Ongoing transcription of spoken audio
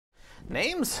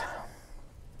Names?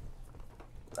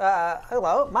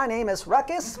 Hello, my name is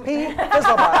Ruckus P.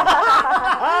 Fizzlebug.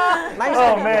 Nice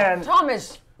to meet you. Man.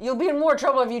 Thomas, you'll be in more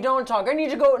trouble if you don't talk. I need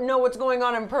to go know what's going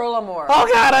on in Perlamore. Oh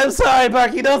God, I'm sorry,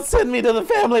 Barky. Don't send me to the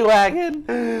family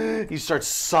wagon. He starts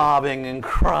sobbing and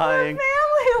crying.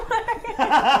 Family wagon.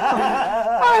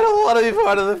 I don't want to be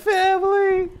part of the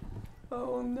family.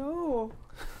 Oh no.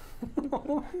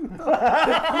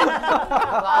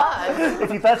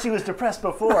 If you thought she was depressed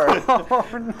before.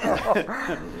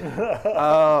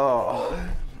 Oh.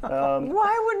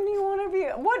 Why wouldn't you want to be?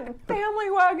 What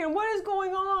family wagon? What is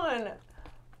going on?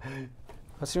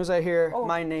 As soon as I hear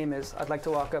my name is, I'd like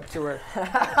to walk up to her.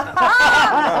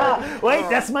 Wait,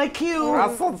 that's my cue.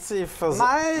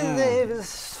 My name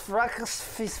is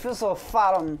Ruckus P.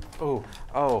 Fizzlebug.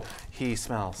 Oh, he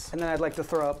smells. And then I'd like to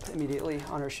throw up immediately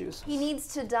on her shoes. He needs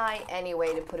to die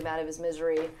anyway to put him out of his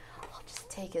misery. I'll just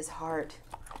take his heart.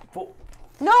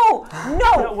 No!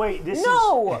 No, wait, this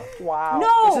no! Wow.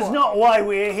 No! This is not why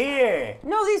we're here.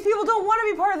 No, these people don't want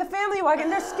to be part of the family wagon.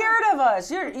 They're scared of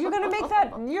us. You're gonna make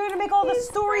that. You're gonna make all the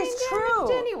stories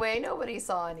true. Anyway, nobody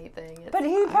saw anything. But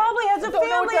he probably has a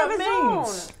family of his own.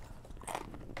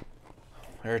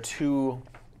 There are two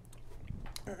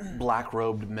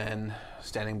black-robed men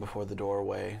standing before the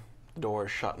doorway. The door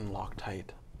is shut and locked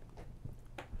tight.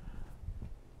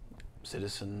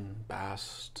 Citizen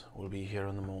Bast will be here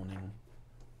in the morning.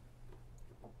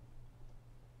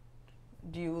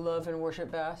 Do you love and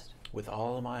worship Bast? With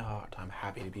all of my heart, I'm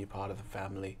happy to be part of the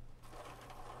family.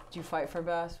 Do you fight for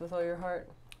Bast with all your heart?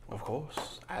 Of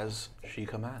course, as she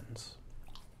commands.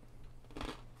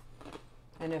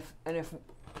 And if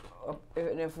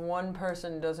one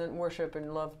person doesn't worship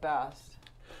and love Bast,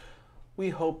 We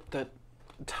hope that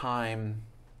time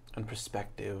and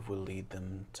perspective will lead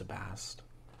them to Bast.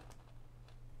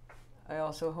 I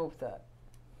also hope that.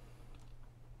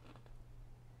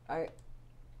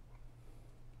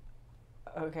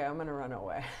 Okay, I'm gonna run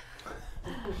away.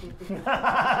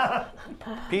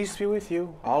 Peace be with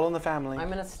you, all in the family. I'm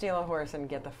gonna steal a horse and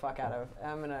get the fuck out of.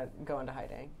 I'm gonna go into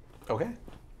hiding. Okay.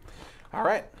 All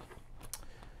right.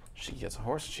 She gets a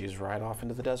horse. She's right off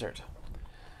into the desert.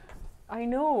 I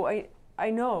know. I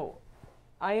know.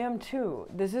 I am too.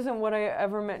 This isn't what I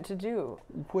ever meant to do.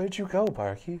 Where'd you go,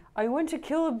 Barky? I went to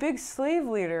kill a big slave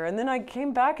leader, and then I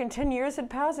came back, and 10 years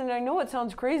had passed. And I know it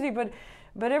sounds crazy, but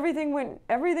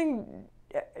everything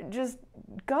just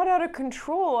got out of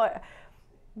control.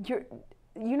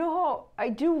 You know how I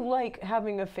do like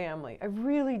having a family. I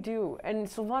really do. And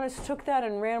Sylvanus took that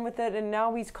and ran with it, and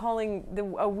now he's calling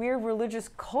a weird religious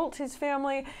cult his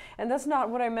family. And that's not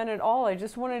what I meant at all. I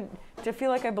just wanted to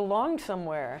feel like I belonged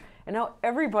somewhere. And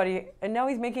now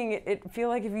he's making it feel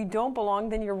like if you don't belong,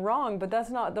 then you're wrong. But that's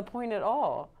not the point at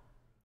all.